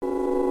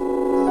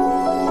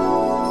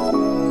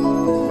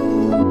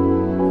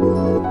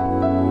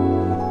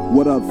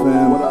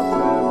fam? What up,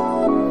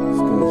 fam? It's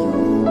good, y'all.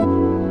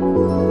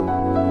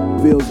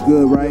 Feels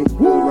good, right?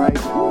 Good, right?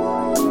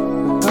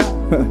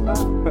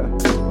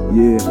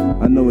 Yeah,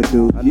 I know it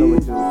do.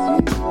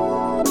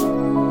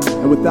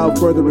 And without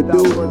further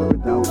ado,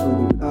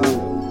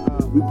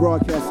 we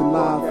broadcasting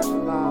live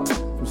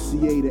from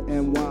CA to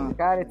NY.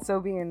 God, it's so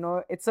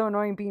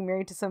annoying being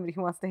married to somebody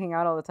who wants to hang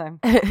out all the time.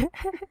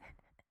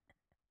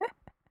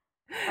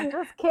 I'm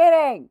just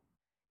kidding.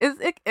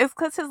 It's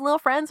because his little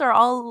friends are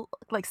all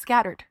like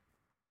scattered.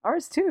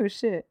 Ours too.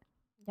 Shit.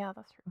 Yeah,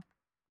 that's true.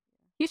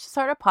 He should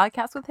start a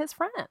podcast with his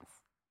friends.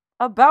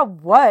 About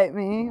what,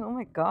 man? Oh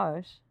my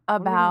gosh. What are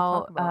we gonna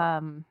talk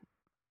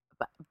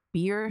About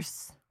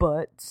beers.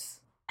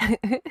 butts.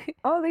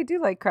 Oh, they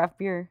do like craft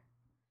beer.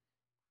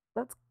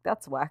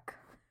 That's whack.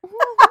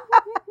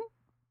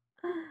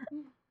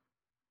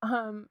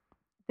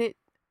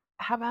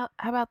 How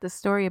about the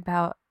story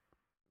about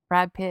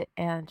Brad Pitt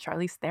and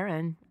Charlize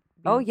Theron?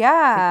 Oh being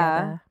yeah,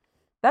 together?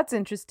 that's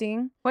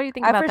interesting. What do you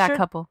think I about for that sure-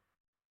 couple?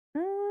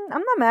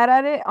 I'm not mad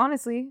at it,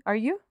 honestly. Are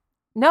you?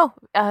 No,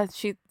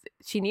 she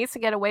needs to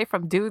get away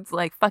from dudes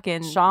like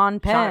fucking Sean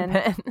Penn.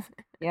 Penn.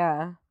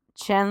 Yeah.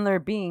 Chandler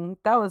Bing.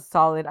 That was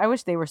solid. I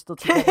wish they were still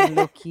together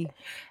low key.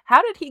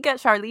 How did he get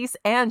Charlize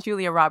and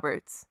Julia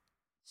Roberts?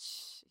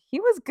 He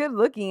was good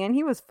looking and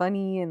he was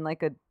funny in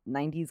like a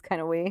 90s kind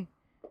of way.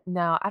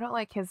 No, I don't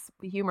like his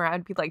humor.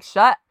 I'd be like,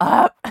 shut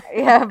up.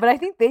 Yeah, but I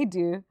think they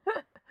do.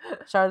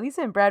 Charlize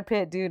and Brad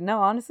Pitt, dude.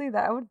 No, honestly,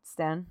 that I would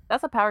stand.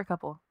 That's a power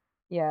couple.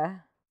 Yeah.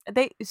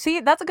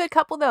 That's a good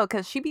couple though,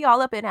 because she be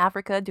all up in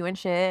Africa doing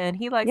shit, and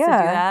he likes to do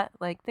Yeah. that.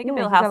 Like they can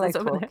Yeah, build he got, houses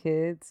like over 12 there.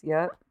 kids.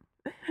 Yep.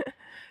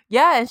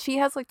 Yeah, and she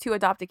has like 2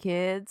 adopted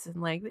kids,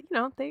 and like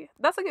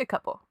that's a good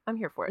couple. I'm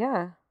here for it.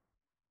 Yeah.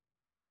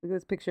 Look at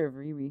this picture of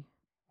Riri.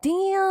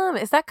 Damn,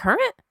 is that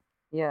current?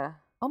 Yeah.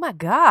 Oh my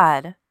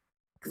god.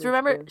 Because Looks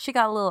remember, good. she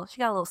got a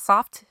little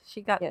soft.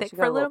 She got Yeah, thick she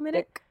for got a little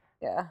minute. thick.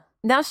 Yeah.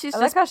 Now she's I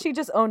just like how she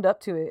just owned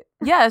up to it.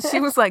 yeah, she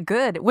was like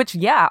good. Which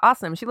yeah,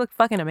 awesome. She looked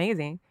fucking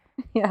amazing.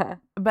 Yeah.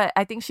 But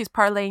I think she's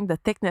parlaying the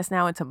thickness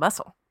now into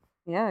muscle.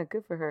 Yeah,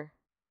 good for her.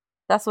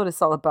 That's what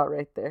it's all about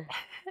right there.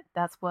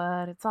 That's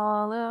what it's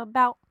all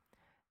about.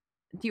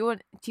 Do you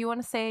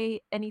want to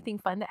say anything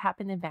fun that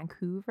happened in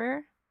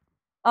Vancouver?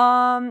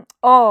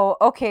 Oh,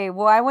 okay.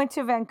 Well, I went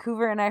to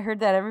Vancouver and I heard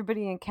that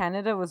everybody in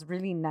Canada was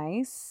really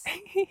nice.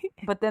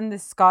 But then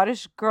this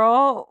Scottish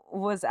girl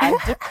was at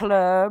the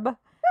club.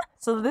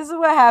 So this is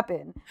what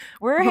happened.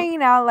 We're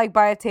hanging out like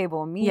by a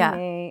table. Me Yeah. and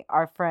May,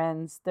 our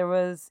friends. There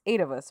was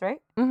 8 of us,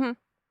 right? Mm-hmm.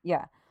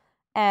 Yeah.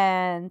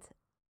 And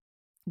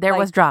There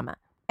was drama.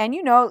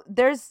 you know,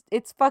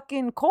 it's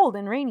fucking cold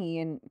and rainy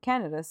in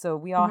Canada. So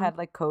we all Mhm. had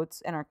like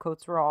coats and our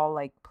coats were all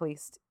like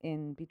placed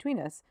in between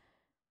us.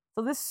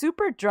 So this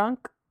super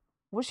drunk,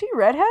 was she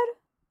redhead?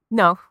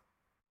 No.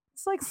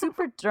 It's like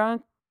super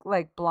drunk,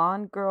 like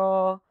blonde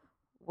girl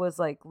was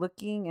like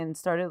looking and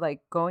started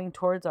like going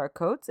towards our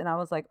coats. And I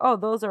was like, oh,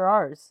 those are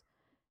ours.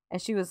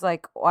 And she was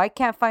like, oh, I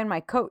can't find my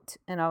coat.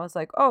 And I was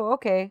like, oh,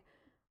 okay.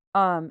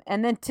 And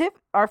then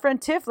our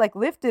friend Tiff, like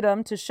lifted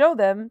them to show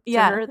them to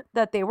Yeah. her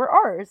that they were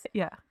ours.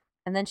 Yeah.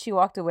 And then she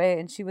walked away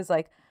and she was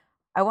like,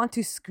 I want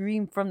to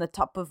scream from the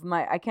top of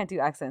I can't do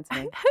accents,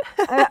 man.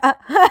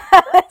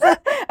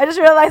 I just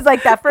realized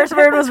like that first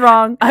word was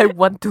wrong. I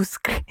want to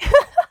scream.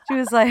 She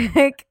was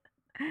like,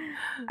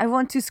 I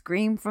want to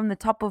scream from the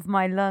top of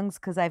my lungs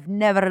because I've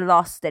never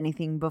lost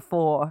anything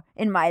before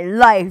in my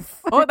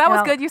life. Oh, that was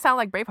And I- good. You sound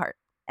like Braveheart.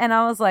 And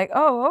I was like,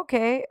 oh,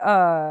 okay.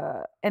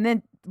 And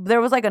then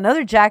there was like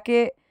another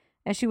jacket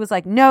and she was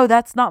like, no,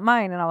 that's not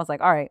mine. And I was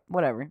like, all right,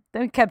 whatever.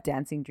 Then we kept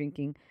dancing,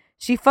 drinking.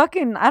 She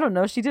fucking, I don't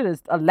know, she did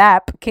a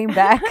lap, came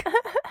back.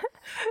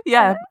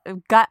 Yeah,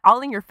 got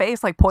all in your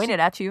face, like pointed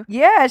at you.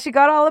 Yeah, she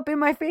got all up in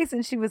my face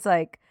and she was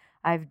like,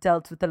 I've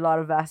dealt with a lot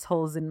of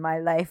assholes in my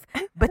life,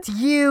 but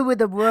you were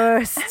the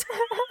worst.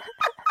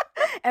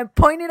 And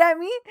pointed at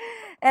me.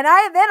 And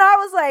I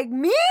was like,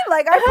 me?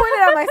 Like I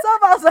pointed at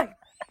myself. I was like,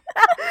 I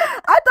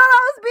thought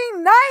I was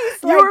being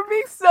nice. You Like, were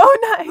being so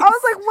nice. I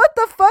was like, what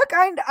the fuck?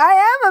 I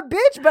am a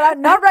bitch, but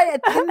I'm not right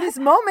in this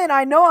moment.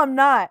 I know I'm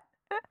not.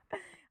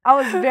 I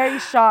was very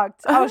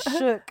shocked. I was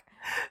shook.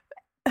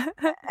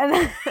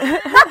 And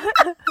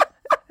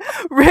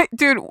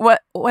Dude,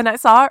 when I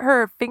saw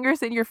her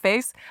fingers in your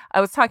face,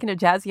 I was talking to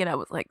Jazzy and I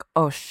was like,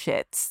 oh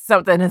shit,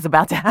 something is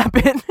about to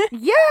happen.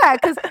 yeah,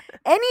 because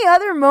any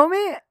other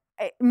moment,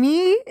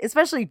 me,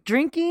 especially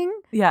drinking,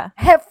 Yeah.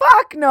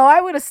 fuck no,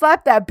 I would have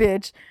slapped that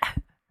bitch.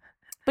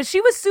 But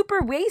she was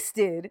super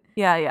wasted.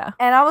 Yeah.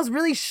 And I was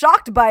really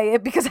shocked by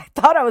it because I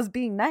thought I was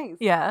being nice.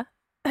 Yeah.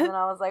 And then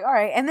I was like, all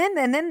right. And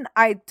then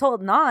I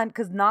told Nan,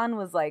 because Nan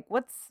was like,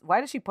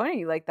 why did she point at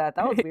you like that?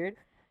 That was weird.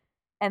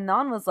 And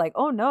Nan was like,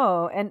 oh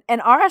no. And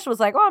Arash was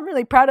like, oh, I'm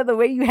really proud of the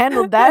way you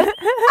handled that.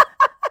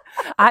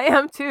 I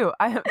am too.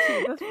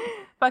 This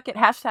fucking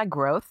hashtag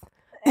growth.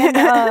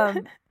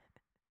 And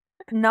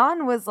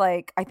Nan was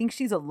like, I think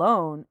she's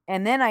alone.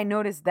 And then I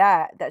noticed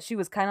that she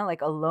was kind of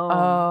like alone.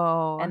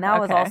 Oh. And that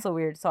was okay. also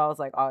weird. So I was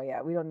like, oh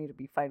yeah, we don't need to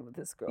be fighting with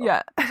this girl.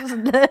 Yeah.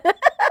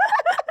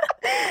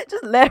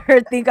 Just let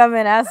her think I'm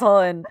an asshole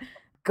and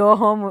go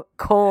home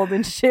cold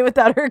and shit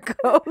without her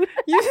coat.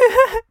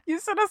 You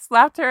should have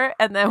slapped her,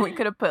 and then we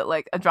could have put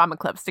like a drama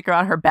club sticker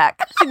on her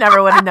back. She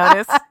never would have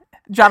noticed.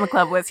 Drama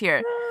club was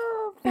here.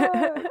 Oh,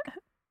 fuck.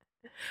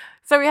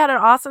 So we had an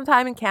awesome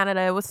time in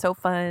Canada. It was so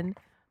fun.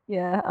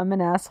 Yeah, I'm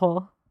an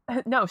asshole.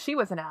 No, she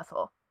was an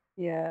asshole.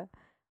 Yeah.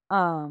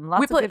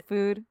 Lots of good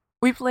food.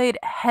 We played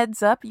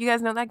Heads Up. You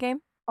guys know that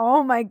game?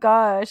 Oh my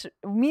gosh.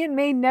 Me and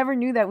May never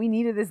knew that we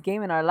needed this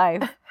game in our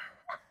life.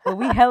 But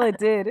we hella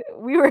did.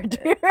 We were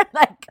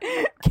like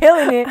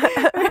killing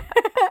it.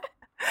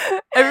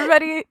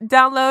 Everybody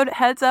download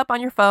Heads Up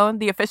on your phone,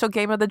 the official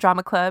game of the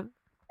Drama Club.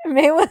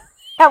 May was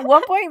at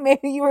one point,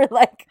 maybe you were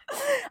like,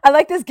 I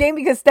like this game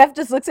because Steph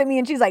just looks at me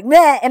and she's like,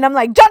 meh. And I'm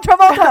like, John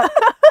Travolta.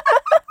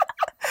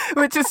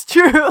 Which is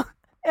true.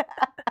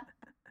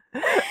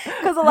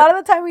 Because a lot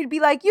of the time we'd be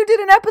like, you did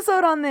an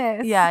episode on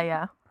this.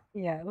 Yeah.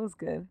 Yeah, it was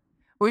good.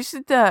 We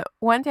should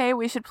one day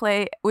we should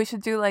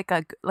do like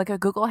a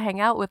Google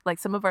Hangout with like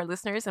some of our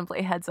listeners and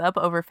play Heads Up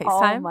over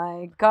FaceTime. Oh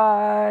my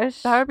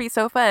gosh. That would be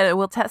so fun.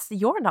 We'll test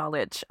your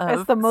knowledge of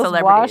It's the most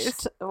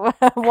celebrities.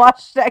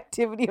 washed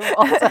activity of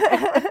all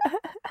time.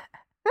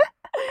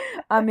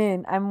 I'm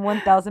in. I'm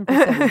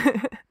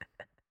 1000%.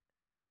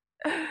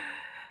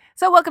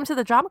 So welcome to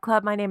the Drama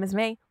Club. My name is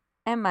May.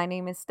 And my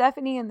name is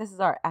Stephanie, and this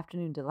is our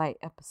Afternoon Delight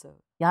episode.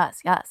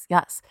 Yes.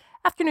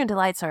 Afternoon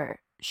Delights are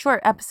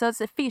short episodes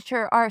that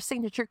feature our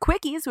signature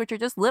quickies, which are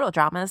just little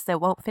dramas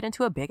that won't fit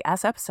into a big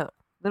ass episode.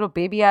 Little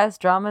baby ass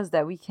dramas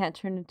that we can't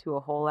turn into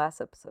a whole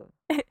ass episode.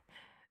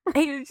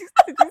 Hey,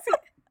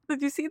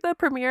 did you see the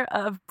premiere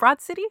of Broad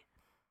City?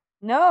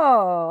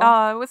 No.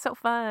 Oh, it was so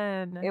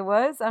fun. It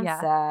was? I'm Yeah.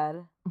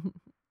 sad.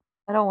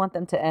 I don't want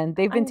them to end.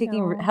 They've been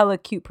taking know. hella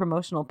cute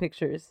promotional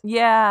pictures.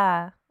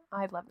 Yeah,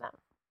 I love them.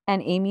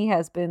 And Amy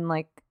has been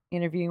like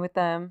interviewing with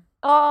them.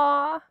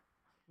 Aw.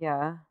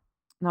 Yeah.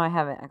 No, I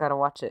haven't. I gotta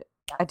watch it.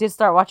 I did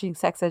start watching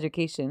Sex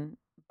Education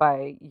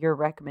by your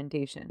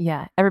recommendation.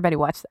 Yeah, everybody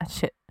watch that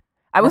shit.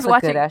 I That's was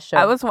a good-ass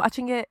show.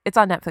 watching it. It's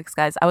on Netflix,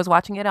 guys. I was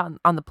watching it on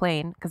the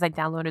plane because I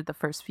downloaded the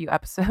first few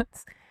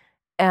episodes.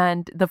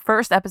 And the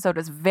first episode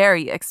was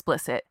very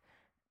explicit.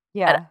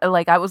 Yeah. And,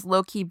 like I was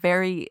low-key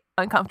very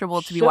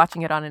uncomfortable to be Shook.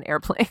 watching it on an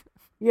airplane.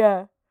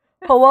 Yeah.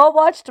 Hawal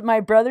watched My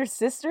Brother's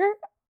Sister.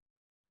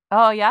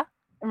 Oh, yeah?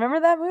 Remember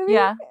that movie?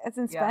 Yeah. It's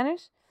in Yeah.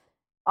 Spanish.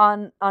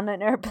 On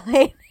an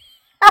airplane.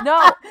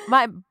 No,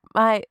 my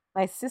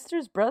My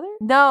sister's brother?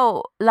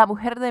 no, La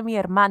Mujer de mi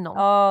Hermano.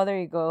 Oh, there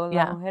you go. La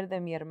Yeah. mujer de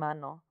mi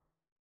hermano.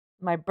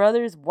 My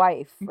brother's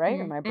wife, right?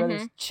 Or Mhm, my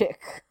brother's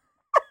chick.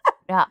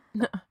 Yeah.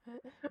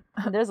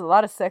 There's a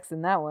lot of sex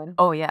in that one.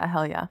 Oh, yeah,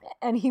 hell yeah.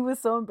 And he was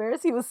so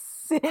embarrassed. He was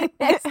sitting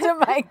next to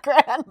my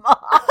grandma.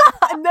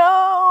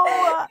 No.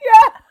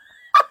 Yeah.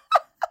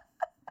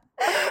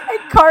 And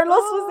Carlos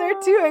was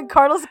there too. And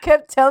Carlos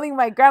kept telling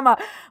my grandma,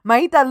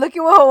 Maita, look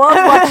at what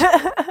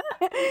Hawal's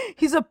watching.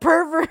 He's a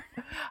pervert.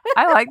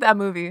 I like that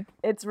movie.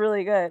 It's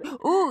really good.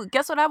 Ooh,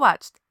 guess what I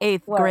watched?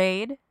 Eighth What?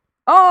 grade.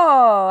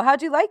 Oh,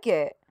 how'd you like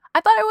it? I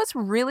thought it was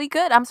really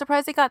good. I'm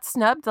surprised it got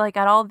snubbed like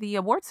at all the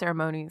award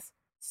ceremonies.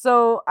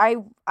 So I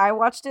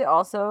watched it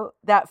also.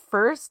 That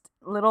first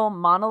little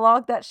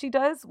monologue that she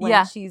does when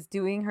Yeah. she's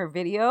doing her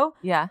video.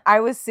 Yeah. I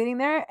was sitting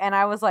there and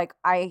I was like,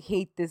 I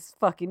hate this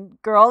fucking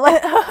girl.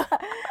 Like,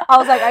 I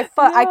was like,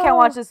 I can't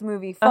watch this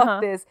movie. Fuck Uh-huh.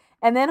 this.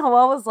 And then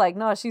Hawal was like,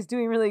 no, she's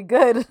doing really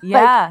good. Like,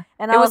 Yeah.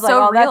 and It I was was like,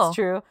 so oh, real. that's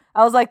true.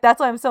 I was like, that's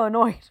why I'm so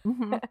annoyed.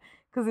 Mhm.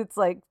 Because it's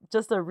like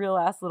just a real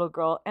ass little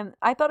girl. And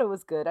I thought it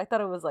was good. I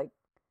thought it was like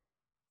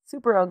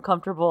super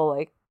uncomfortable.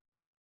 Like,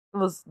 it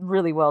was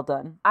really well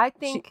done. I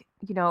think,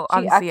 She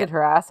obviously, acted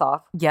her ass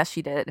off. yes,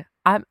 she did.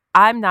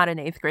 I'm not in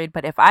eighth grade,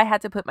 but if I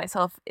had to put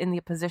myself in the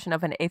position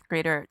of an eighth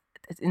grader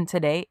in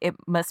today, it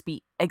must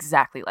be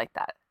exactly like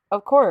that.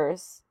 Of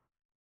course.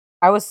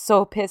 I was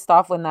so pissed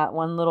off when that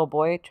one little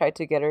boy tried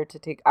to get her to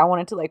take. I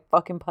wanted to like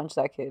fucking punch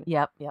that kid.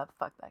 Yep.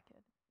 Fuck that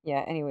kid.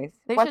 Yeah. Anyways,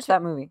 They watch should-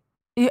 that movie.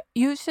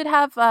 You should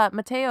have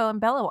Mateo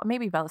and Bella.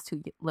 Maybe Bella's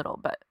too little,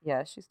 but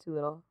Yeah, she's too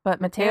little. Mateo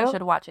Mateo?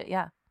 should watch it.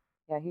 Yeah,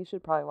 Yeah, he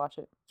should probably watch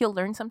it. he'll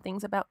learn some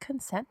things about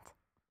consent.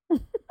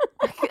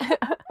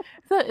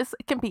 So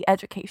it can be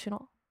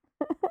educational.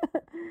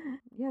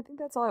 Yeah, I think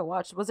that's all I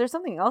watched. Was there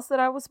something else that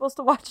I was supposed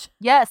to watch?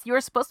 Yes, you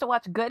were supposed to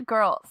watch Good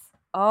Girls.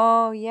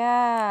 Oh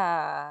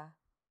yeah,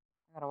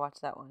 I gotta watch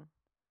that one.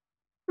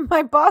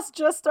 My boss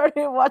just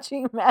started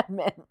watching Mad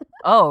Men.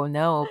 Oh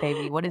no,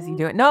 baby, what is he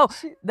doing? No,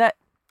 She- that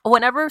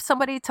whenever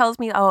somebody tells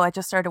me, "Oh, I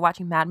just started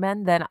watching Mad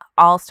Men," then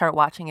I'll start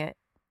watching it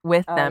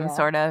with Oh, them, yeah.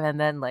 sort of, and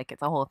then like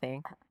it's a whole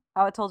thing.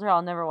 I told her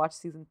I'll never watch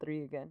season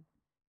 3 again.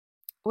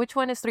 Which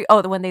one is 3?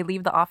 Oh, the when they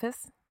leave the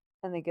office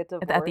And they get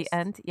divorced at the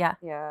end. Yeah,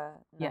 Yeah.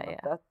 Yeah, no,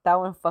 yeah. That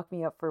one fucked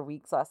me up for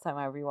weeks last time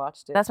I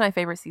rewatched it. that's my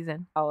favorite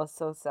season. I was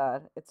so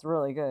sad. It's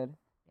really good.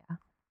 Yeah.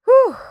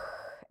 Whew.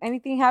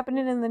 Anything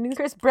happening in the news?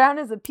 Chris Brown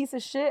is a piece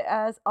of shit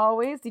as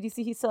always. Did you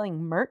see he's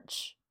selling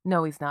merch?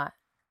 No, he's not.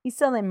 He's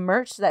selling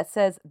merch that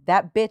says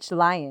 "that bitch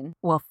lying."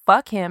 Well,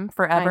 fuck him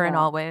forever and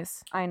know.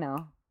 always. I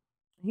know.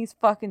 He's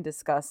fucking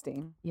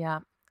disgusting.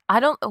 Yeah. I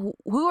don't.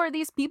 Who are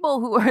these people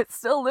who are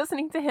still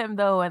listening to him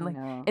though? And I like,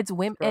 know. it's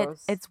women.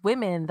 gross. It's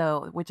women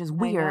though, which is I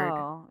weird.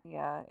 know.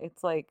 Yeah,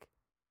 it's like,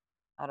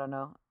 I don't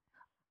know.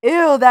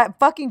 Ew, that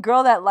fucking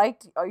girl that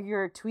liked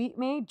your tweet,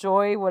 me,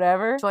 Joy,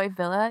 whatever. Joy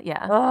Villa,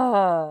 yeah.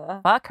 Ugh.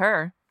 Fuck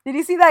her. Did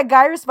you see that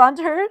guy respond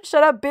to her?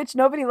 Shut up, bitch.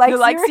 Nobody likes Who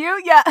you. likes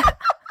you? Yeah.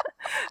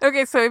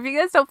 Okay, so if you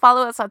guys don't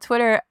follow us on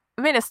Twitter,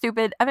 I made a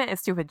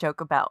stupid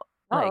joke about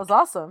Oh, like it was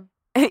awesome.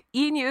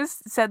 E! News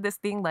said this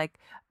thing like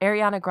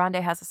Ariana Grande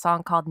has a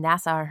song called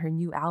NASA on her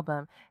new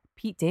album.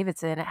 Pete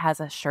Davidson has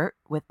a shirt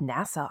with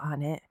NASA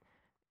on it.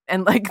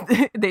 And like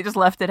they just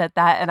left it at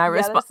that. And I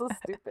Yeah, they're so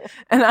stupid.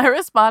 and I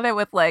responded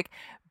with like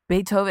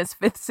Beethoven's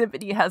Fifth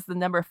Symphony has the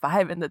number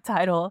 5 in the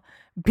title.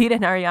 Pete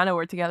and Ariana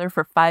were together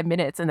for 5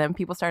 minutes, and then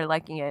people started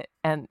liking it.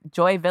 And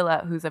Joy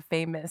Villa, who's a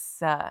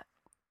famous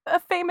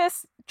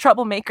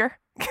troublemaker.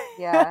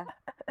 Yeah.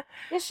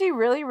 Is she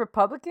really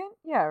Republican?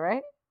 Yeah,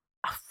 right?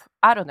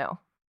 I don't know.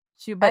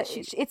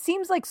 It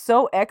seems like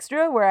so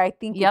extra where I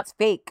think Yep. it's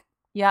fake.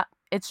 Yeah,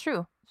 it's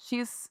true.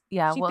 She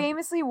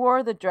famously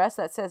wore the dress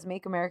that says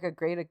 "Make America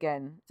Great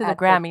Again" To the at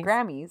Grammys.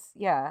 Grammys,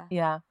 yeah.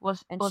 Yeah.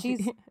 And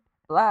she's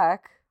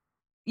black.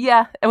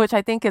 Yeah, which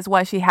I think is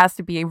why she has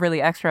to be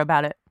really extra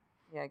about it.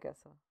 Yeah, I guess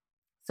so.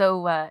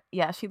 So,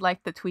 yeah, she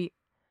liked the tweet.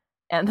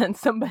 And then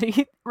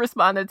somebody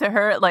responded to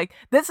her like,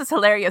 "This is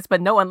hilarious, but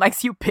no one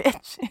likes you,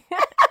 bitch."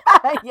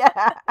 Yeah.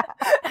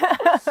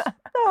 That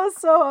was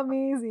so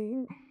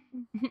amazing.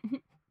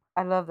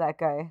 I love that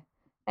guy.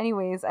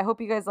 Anyways, I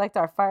hope you guys liked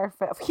our fire.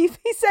 He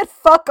said,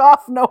 "Fuck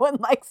off, no one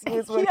likes you,"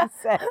 is what Yeah. he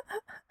said.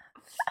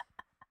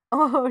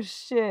 Oh,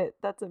 shit.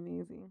 That's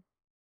amazing.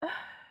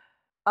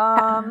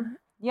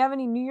 You have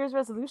any New Year's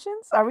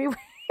resolutions? Are we?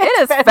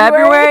 It is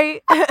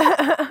February.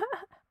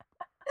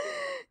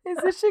 Is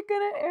this shit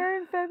gonna air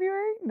in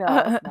February? No,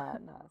 it's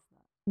not.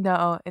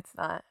 No, it's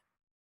not.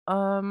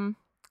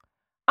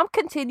 I'm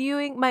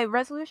continuing. My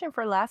resolution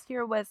for last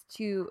year was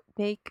to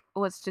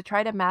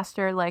try to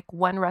master like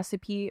one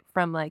recipe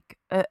from like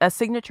a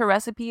signature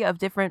recipe of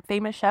different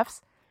famous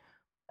chefs.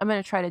 I'm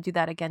gonna try to do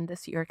that again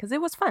this year because it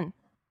was fun.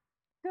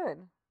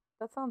 Good.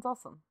 That sounds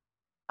awesome.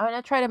 I'm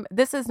gonna try to.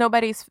 This is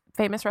nobody's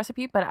famous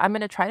recipe, but I'm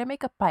gonna try to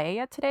make a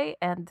paella today,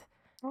 and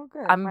Oh,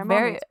 good. I'm My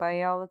very- mom makes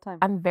paella all the time.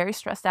 I'm very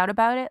stressed out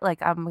about it.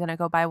 Like I'm gonna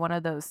go buy one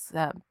of those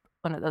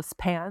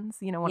pans,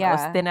 one of Yeah.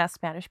 those thin ass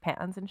Spanish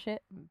pans and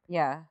shit.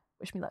 Yeah.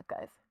 Wish me luck,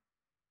 guys.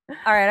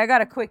 All right, I got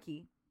a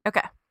quickie.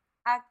 Okay.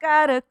 I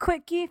got a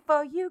quickie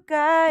for you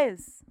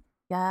guys.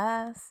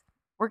 Yes.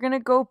 We're gonna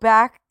go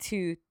back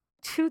to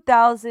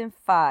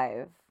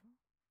 2005.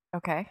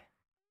 Okay.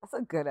 That's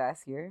a good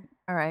ass year.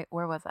 All right.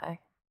 Where was I?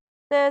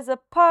 There's a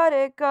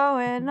party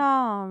going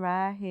on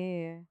right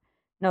here.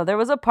 No, there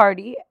was a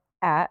party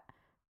at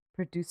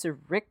producer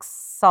Rick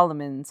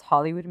Solomon's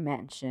Hollywood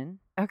mansion.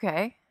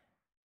 Okay.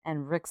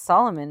 And Rick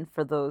Solomon,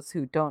 for those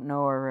who don't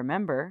know or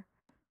remember,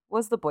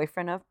 was the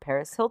boyfriend of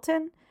Paris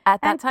Hilton.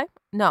 At that And- time?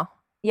 No.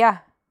 Yeah.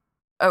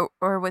 Oh,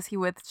 or was he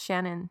with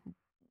Shannon?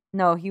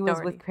 No, he was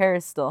Doherty. with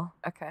Paris still.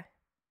 Okay.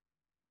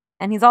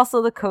 And he's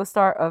also the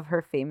co-star of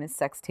her famous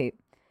sex tape.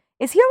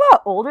 Is he a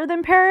lot older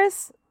than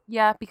Paris?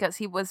 Yeah, because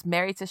he was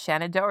married to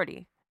Shannon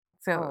Doherty.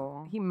 So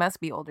Oh. he must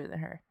be older than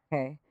her.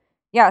 Okay.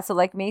 Yeah, so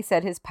like May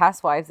said, his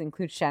past wives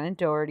include Shannon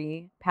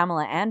Doherty,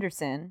 Pamela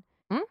Anderson,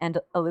 Hmm? and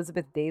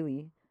Elizabeth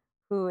Daly,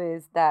 who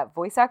is that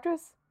voice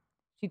actress.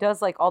 She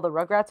does like all the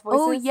Rugrats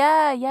voices. Oh,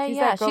 yeah. She's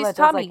that girl She's that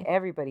Tommy. does like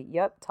everybody.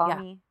 Yep,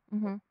 Tommy.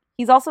 Mm-hmm.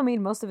 He's also made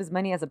most of his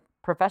money as a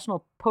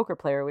professional poker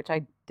player, which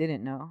I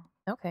didn't know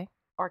Okay.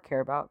 or care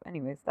about.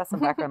 Anyways, that's some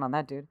background on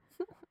that dude.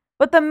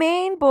 But the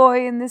main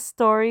boy in this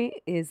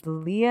story is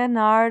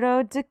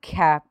Leonardo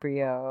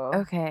DiCaprio.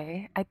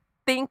 Okay. I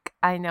think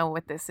I know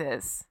what this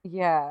is.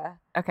 Yeah.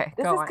 Okay.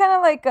 This go is on. kind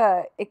of like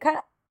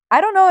I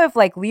don't know if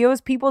like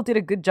Leo's people did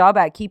a good job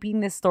at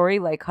keeping this story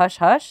like hush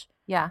hush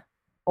Yeah.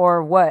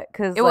 or what,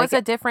 cuz It was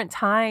a different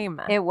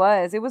time. it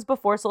was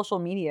before social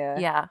media.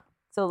 Yeah.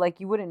 So like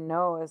you wouldn't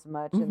know as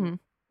much. Mhm. And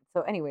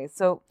so anyways,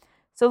 so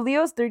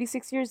Leo's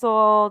 36 years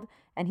old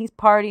and he's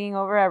partying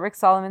over at Rick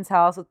Solomon's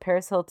house with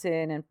Paris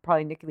Hilton and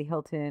probably Nikki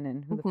Hilton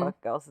and who the Mhm.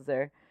 fuck else is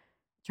there.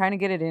 Trying to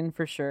get it in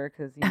for sure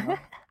cuz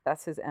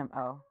that's his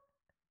MO.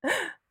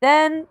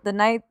 Then the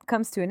night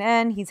comes to an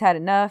end. He's had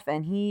enough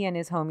and he and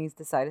his homies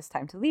decide it's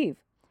time to leave.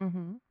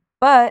 Mm-hmm.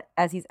 But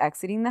as he's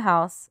exiting the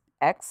house,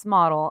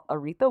 ex-model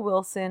Aretha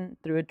Wilson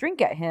threw a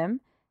drink at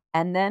him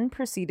and then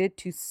proceeded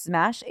to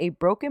smash a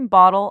broken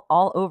bottle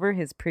all over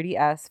his pretty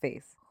ass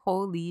face.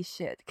 Holy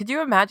shit. Could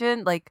you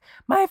imagine, like,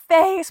 my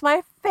face?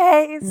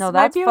 No, my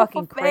that's beautiful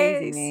fucking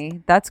crazy, face.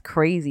 me. That's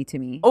crazy to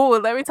me. Oh,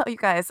 let me tell you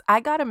guys, I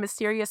got a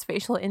mysterious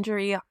facial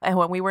injury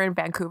when we were in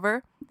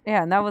Vancouver.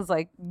 Yeah, and that was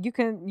like,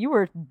 you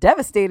were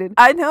devastated.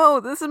 I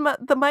know, this is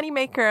the money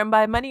maker, and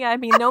by money I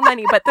mean no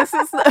money, but this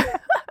is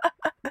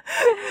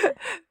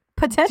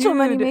Potential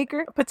Dude.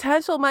 moneymaker.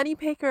 potential money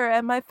maker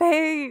and my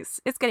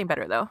face. It's getting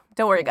better though.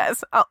 Don't worry,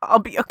 guys. I'll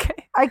be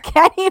okay. I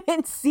can't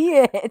even see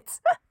it.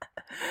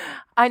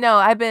 I know.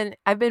 I've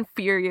been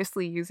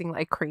furiously using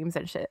like creams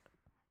and shit.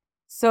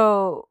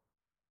 So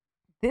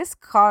This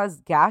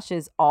caused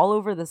gashes all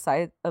over the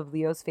side of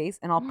Leo's face,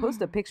 and I'll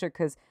post a picture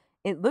because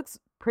it looks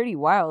pretty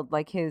wild.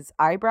 Like his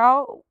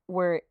eyebrow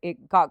where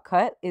it got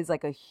cut is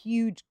like a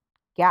huge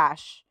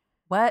gash.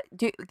 What?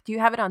 Do you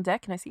have it on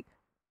deck? Can I see?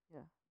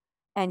 Yeah.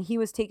 And he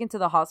was taken to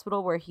the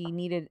hospital where he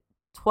needed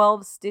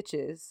 12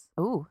 stitches.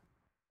 Ooh.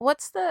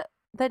 What's the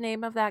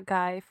name of that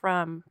guy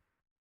from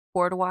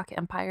Boardwalk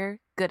Empire?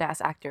 Good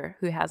ass actor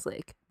who has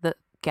like the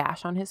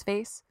gash on his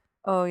face.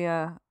 Oh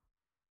yeah.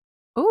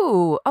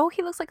 Ooh. Oh,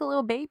 he looks like a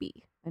little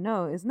baby. I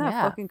know. Isn't that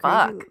Yeah, fucking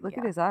crazy? fuck. Look Yeah.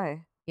 at his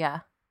eye. Yeah.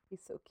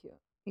 He's so cute.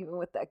 Even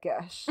with that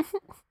gash.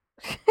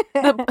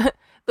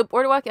 The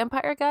Boardwalk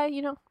Empire guy,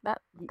 you know,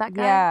 that guy.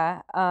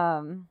 Yeah.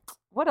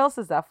 What else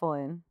is that full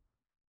in?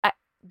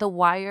 The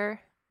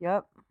Wire.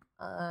 Yep.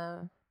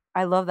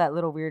 I love that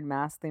little weird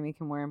mask they make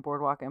him wear in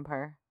Boardwalk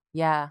Empire.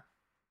 Yeah.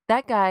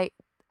 That guy,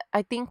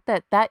 I think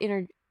that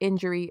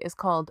injury is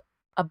called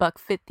a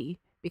 $150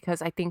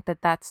 because I think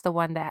that that's the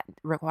one that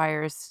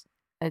requires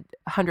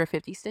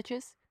 150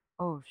 stitches.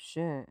 Oh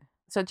shit.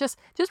 So just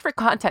for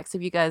context,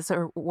 if you guys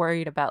are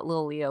worried about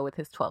Lil Leo with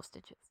his 12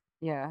 stitches.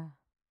 Yeah.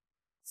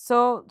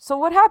 So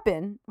what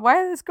happened?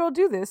 Why did this girl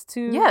do this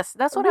to Yes,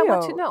 that's what I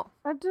want to Leo?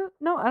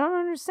 know. I don't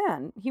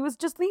understand. He was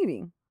just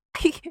leaving.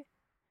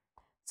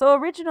 So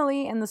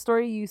originally, and the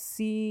story you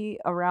see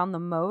around the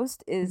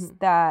most is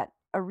that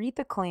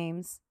Aretha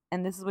claims,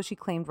 and this is what she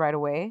claimed right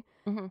away,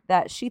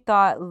 that she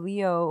thought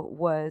Leo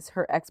was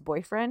her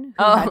ex-boyfriend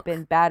who had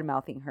been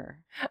bad-mouthing her.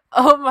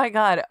 Oh my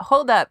God.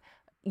 Hold up.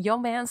 Yo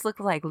mans look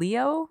like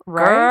Leo?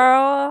 Right?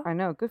 Girl. I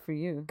know. Good for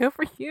you. Good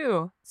for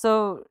you.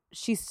 So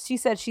she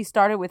said she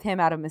started with him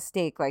out of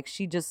mistake. Like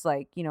she just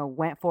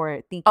went for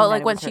it thinking Oh, that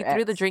like it when was she her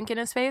threw the ex. drink in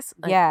his face?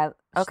 Like, Yeah.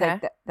 Okay.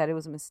 Like that it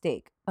was a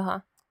mistake.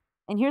 Uh-huh.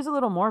 And here's a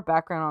little more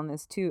background on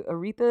this too.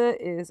 Aretha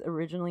is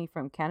originally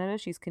from Canada.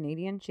 She's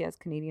Canadian. She has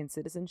Canadian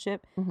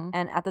citizenship.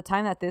 And at the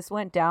time that this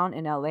went down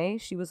in LA,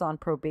 she was on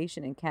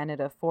probation in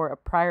Canada for a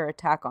prior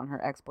attack on her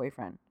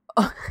ex-boyfriend.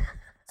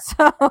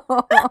 So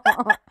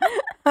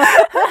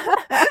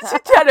she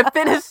tried to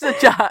finish the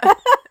job.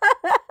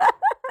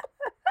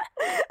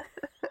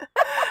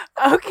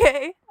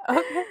 Okay.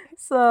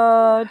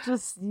 So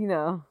just,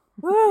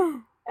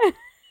 Woo.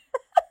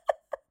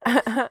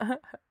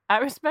 I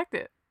respect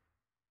it.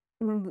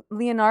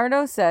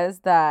 Leonardo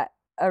says that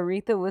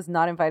Aretha was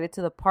not invited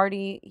to the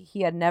party.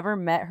 He had never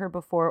met her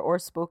before or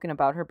spoken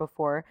about her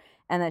before,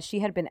 and that she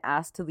had been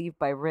asked to leave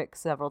by Rick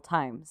several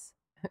times.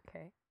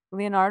 Okay.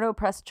 Leonardo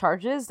pressed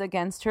charges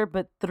against her,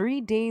 but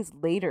 3 days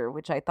later,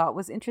 which I thought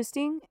was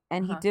interesting,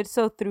 and he did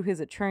so through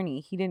his attorney.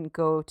 He didn't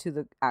go to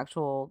the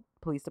actual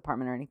police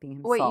department or anything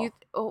himself. Wait,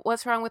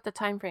 what's wrong with the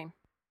time frame?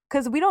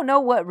 Because we don't know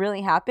what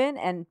really happened,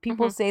 and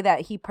people say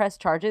that he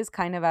pressed charges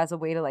kind of as a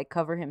way to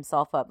cover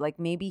himself up. Like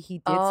maybe he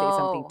did say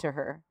something to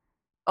her.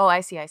 Oh, I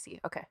see.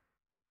 Okay.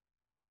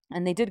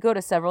 And they did go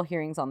to several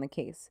hearings on the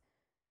case.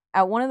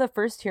 At one of the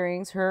first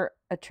hearings, her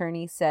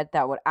attorney said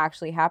that what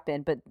actually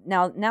happened, but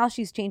now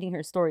she's changing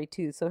her story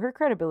too, so her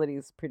credibility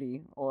is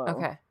pretty low.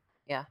 Okay,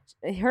 yeah.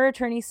 Her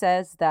attorney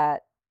says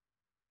that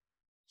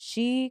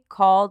she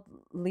called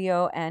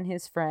Leo and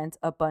his friends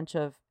a bunch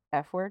of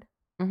F-word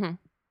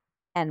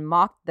and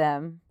mocked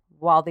them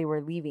while they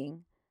were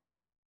leaving,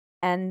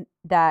 and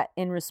that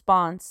in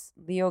response,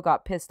 Leo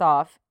got pissed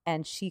off,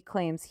 and she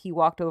claims he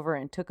walked over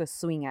and took a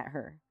swing at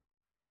her.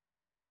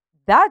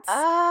 That's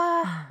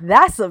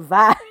a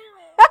vibe.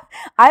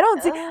 I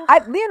don't see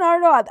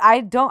Leonardo.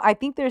 I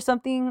think there's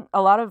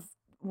a lot of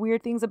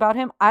weird things about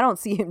him. I don't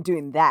see him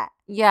doing that.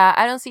 Yeah,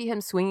 I don't see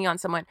him swinging on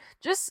someone.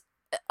 Just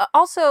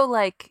also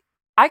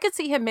I could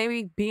see him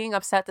maybe being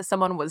upset that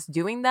someone was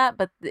doing that,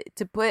 but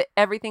to put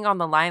everything on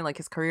the line, like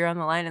his career on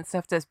the line and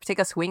stuff, to take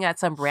a swing at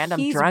some random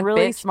drunk He's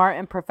really bitch. smart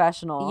and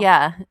professional.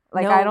 Yeah.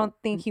 I don't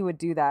think he would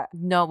do that.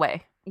 No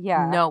way.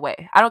 Yeah. No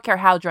way. I don't care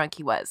how drunk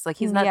he was.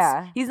 He's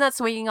not he's not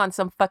swinging on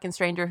some fucking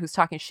stranger who's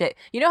talking shit.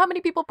 You know how many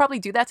people probably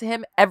do that to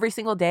him every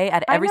single day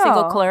at every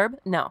single club?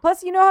 No.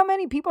 Plus, you know how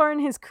many people are in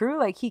his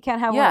crew? He can't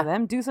have one of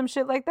them do some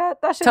shit like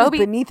that? That shit is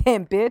beneath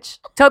him, bitch.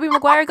 Tobey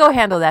Maguire, go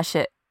handle that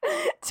shit.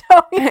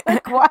 Tobey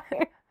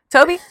Maguire.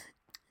 Toby,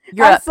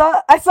 you're up.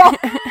 I saw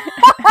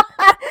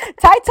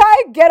Ty,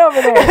 get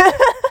over there.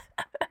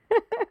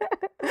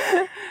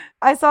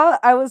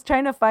 I was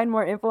trying to find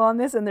more info on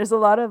this, and there's a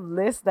lot of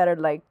lists that are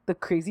the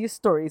craziest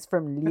stories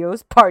from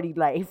Leo's party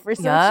life or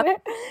some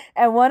shit.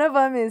 And one of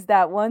them is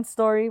that one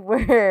story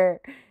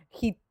where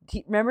he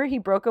remember he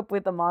broke up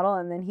with a model,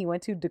 and then he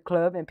went to the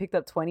club and picked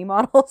up 20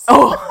 models.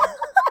 Oh.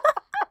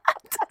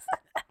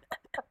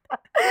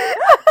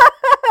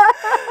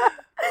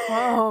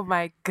 Oh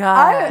my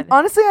God.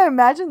 Honestly, I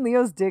imagine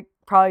Leo's dick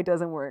probably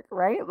doesn't work,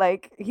 right?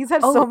 He's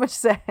had so much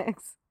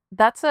sex.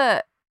 That's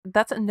a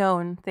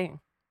known thing.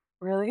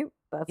 Really?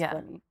 That's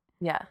funny.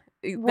 Yeah.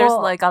 There's a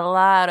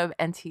lot of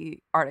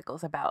NT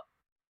articles about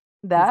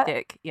that his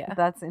dick. Yeah.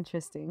 That's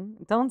interesting.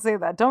 Don't say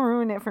that. Don't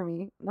ruin it for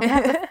me. I'm gonna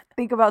have to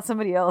think about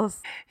somebody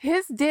else.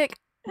 His dick,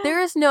 there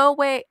is no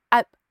way.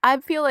 I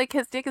feel like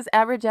his dick is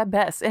average at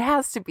best. It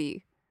has to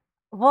be.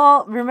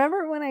 Well,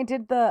 remember when I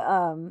did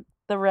the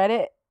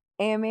Reddit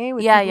AMA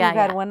with Yeah, people yeah, who've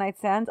had yeah. one night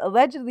stands.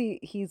 Allegedly,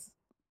 he's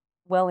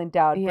well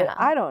endowed, Yeah. but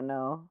I don't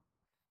know.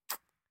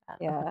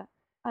 Yeah,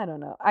 I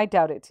don't know. I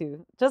doubt it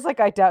too. Just like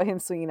I doubt him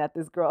swinging at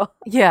this girl.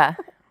 Yeah.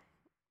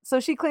 So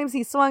she claims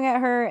he swung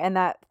at her and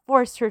that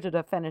forced her to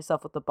defend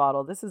herself with the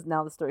bottle. This is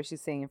now the story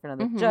she's saying in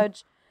front of the Mhm.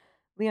 judge.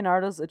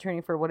 Leonardo's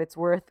attorney, for what it's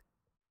worth,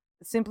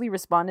 simply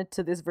responded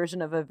to this version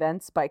of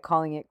events by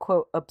calling it,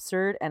 quote,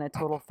 absurd and a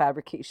total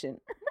fabrication.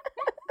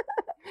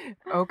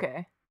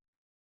 Okay.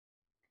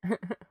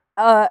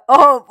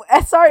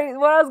 Sorry,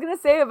 what I was gonna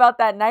say about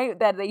that night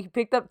that he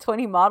picked up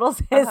 20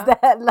 models is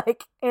that,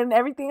 like, in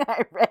everything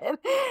I read,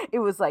 it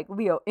was like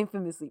Leo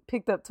infamously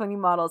picked up 20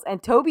 models,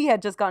 and Toby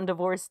had just gotten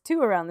divorced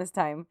too around this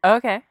time.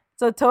 Okay.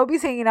 So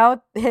Toby's hanging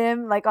out with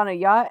him like on a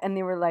yacht, and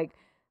they were like,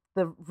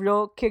 the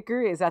real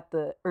kicker is at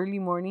the early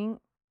morning,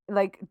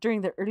 like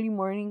during the early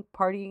morning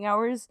partying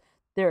hours,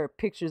 there are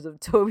pictures of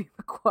Toby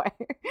Maguire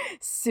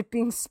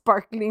sipping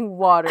sparkling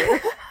water.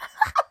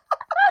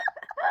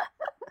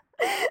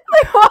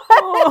 Like, what?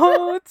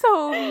 Oh,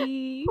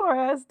 Toby. Poor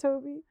ass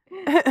Toby.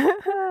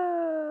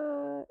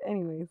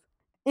 Anyways,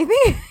 you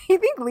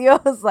think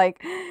Leo's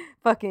like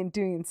fucking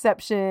doing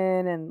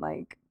Inception and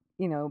like,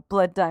 you know,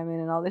 Blood Diamond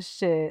and all this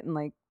shit,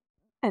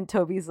 and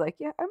Toby's like,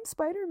 yeah, I'm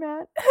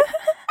Spider-Man.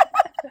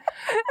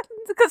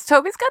 Because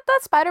Toby's got that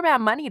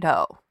Spider-Man money,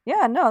 though.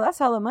 Yeah, no, that's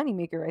hella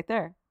moneymaker right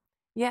there.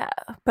 Yeah.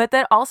 But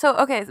then also,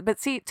 okay, but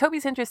see,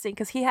 Toby's interesting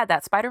because he had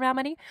that Spider-Man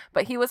money,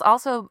 but he was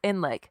also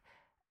in like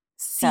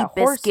That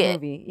horse Seabiscuit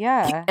movie,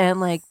 yeah. and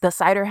like the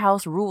Cider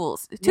House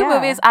Rules. Two Yeah.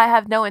 movies I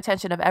have no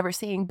intention of ever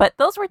seeing, but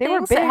those were They were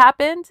things that big.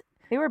 happened.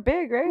 They were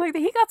big, right? Like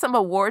he got some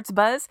awards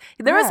buzz.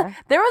 There Yeah.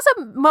 was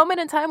a moment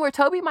in time where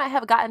Toby might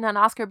have gotten an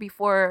Oscar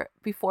before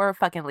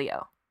fucking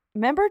Leo.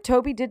 Remember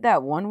Toby did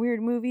that one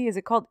weird movie? Is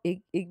it called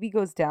Igby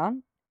Goes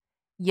Down?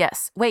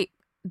 Yes. Wait,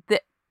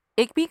 the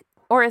Igby,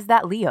 or is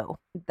that Leo?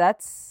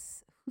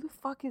 That's... Who the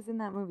fuck is in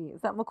that movie? Is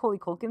that Macaulay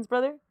Culkin's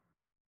brother?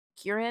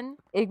 Kieran?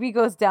 Igby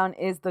Goes Down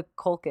is the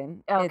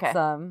Culkin. Okay. It's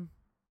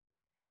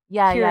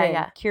Yeah, Kieran,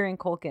 yeah. Kieran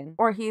Culkin.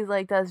 Or he's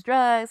like does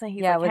drugs and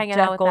he's Yeah, like with hanging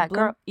Jeff out with that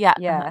girl. Goldblum. Yeah.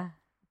 Yeah.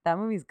 That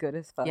movie's good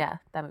as fuck. Yeah,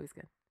 that movie's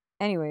good.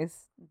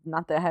 Anyways,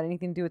 not that it had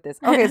anything to do with this.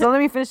 Okay, so let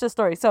me finish the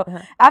story. So Uh-huh.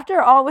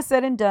 after all was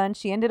said and done,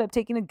 she ended up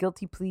taking a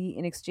guilty plea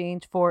in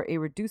exchange for a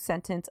reduced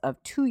sentence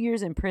of 2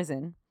 years in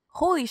prison.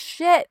 Holy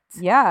shit.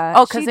 Yeah.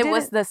 Oh, because she it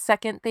was didn't- the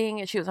second thing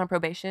and she was on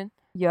probation?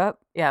 Yep.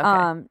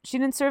 Yeah, okay. She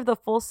didn't serve the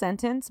full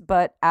sentence,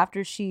 but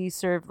after she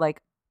served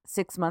like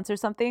 6 months or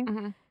something,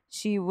 Mhm.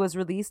 she was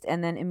released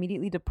and then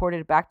immediately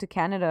deported back to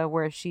Canada,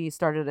 where she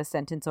started a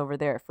sentence over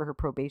there for her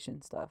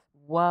probation stuff.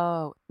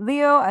 Whoa.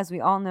 Leo, as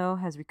we all know,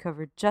 has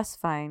recovered just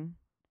fine.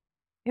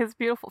 His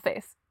beautiful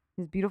face.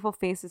 His beautiful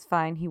face is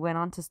fine. He went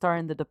on to star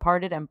in The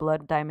Departed and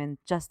Blood Diamond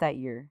just that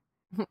year.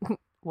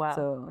 Wow.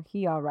 So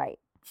he all right.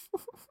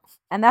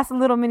 And that's a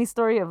little mini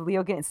story of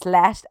Leo getting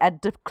slashed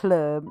at the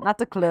club. Not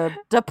the club,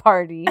 the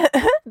party.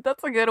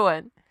 That's a good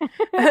one.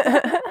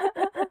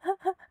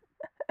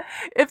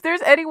 If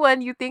there's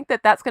anyone you think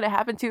that that's going to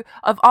happen to,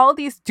 of all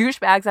these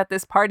douchebags at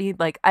this party,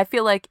 like, I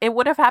feel like it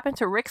would have happened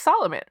to Rick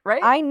Solomon,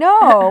 right? I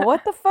know.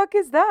 What the fuck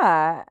is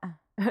that?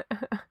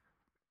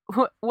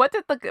 What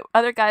did the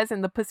other guys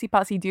in the Pussy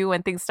Posse do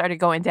when things started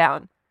going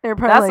down? They're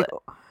probably like,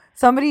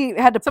 somebody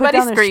had to put Somebody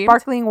down their screamed.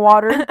 sparkling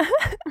water.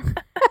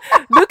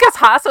 Lucas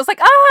Haas was like,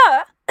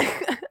 ah!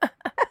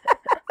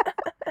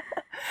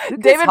 Lucas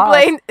David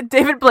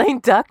Haas. Blaine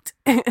ducked.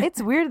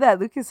 It's weird that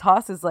Lucas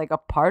Haas is like a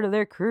part of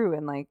their crew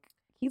and like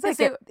he's like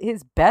Because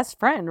his best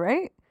friend,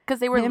 right? Because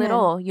they were Him and-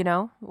 little, you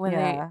know, when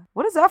Yeah.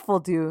 What does that fool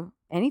do?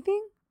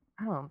 Anything?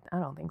 I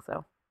don't think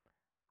so.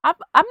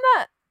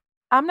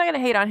 I'm not gonna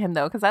hate on him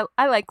though, because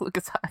I like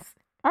Lucas Haas.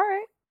 All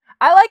right.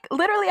 I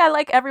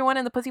like everyone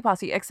in the Pussy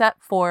Posse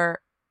except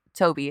for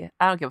Toby.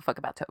 I don't give a fuck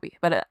about Toby,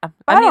 but I'm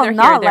I don't neither here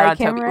not or there like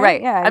on him, Toby.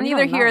 right? Yeah, I'm you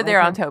neither don't here or not there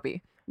like on him.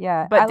 Toby.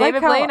 Yeah. But I like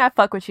David how- Blaine, I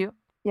fuck with you.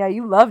 Yeah,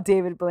 you love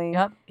David Blaine.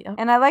 Yep.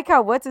 And I like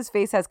how what's his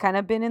face has kind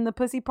of been in the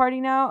Pussy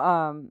Party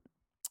now.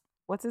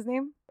 What's his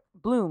name?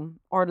 Bloom.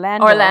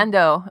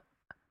 Orlando.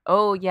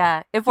 Oh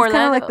yeah. If He's kind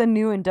Orlando, of like the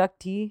new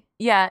inductee.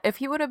 yeah, if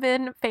he would have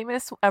been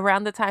famous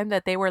around the time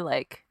that they were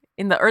like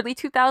in the early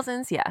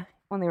 2000s, yeah,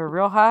 When they were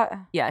real hot.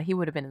 he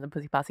would have been in the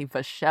Pussy Posse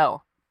for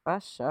sure.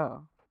 For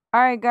sure. All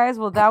right, guys.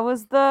 Well, that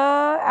was the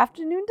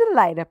Afternoon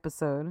Delight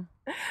episode.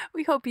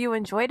 We hope you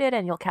enjoyed it,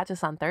 and you'll catch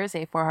us on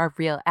Thursday for our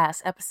real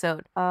ass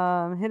episode.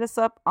 Hit us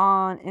up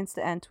on Insta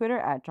and Twitter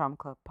at Drama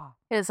Club Pod.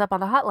 Hit us up on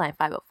the hotline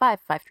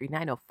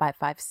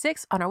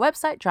 505-539-0556 on our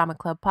website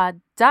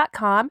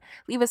dramaclubpod.com.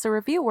 Leave us a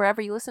review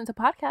wherever you listen to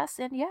podcasts,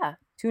 and yeah.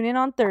 Tune in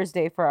on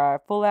Thursday for our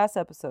full ass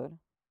episode.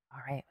 All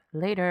right,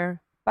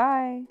 later.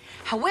 Bye.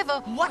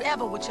 However,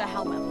 whatever with your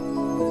helmet.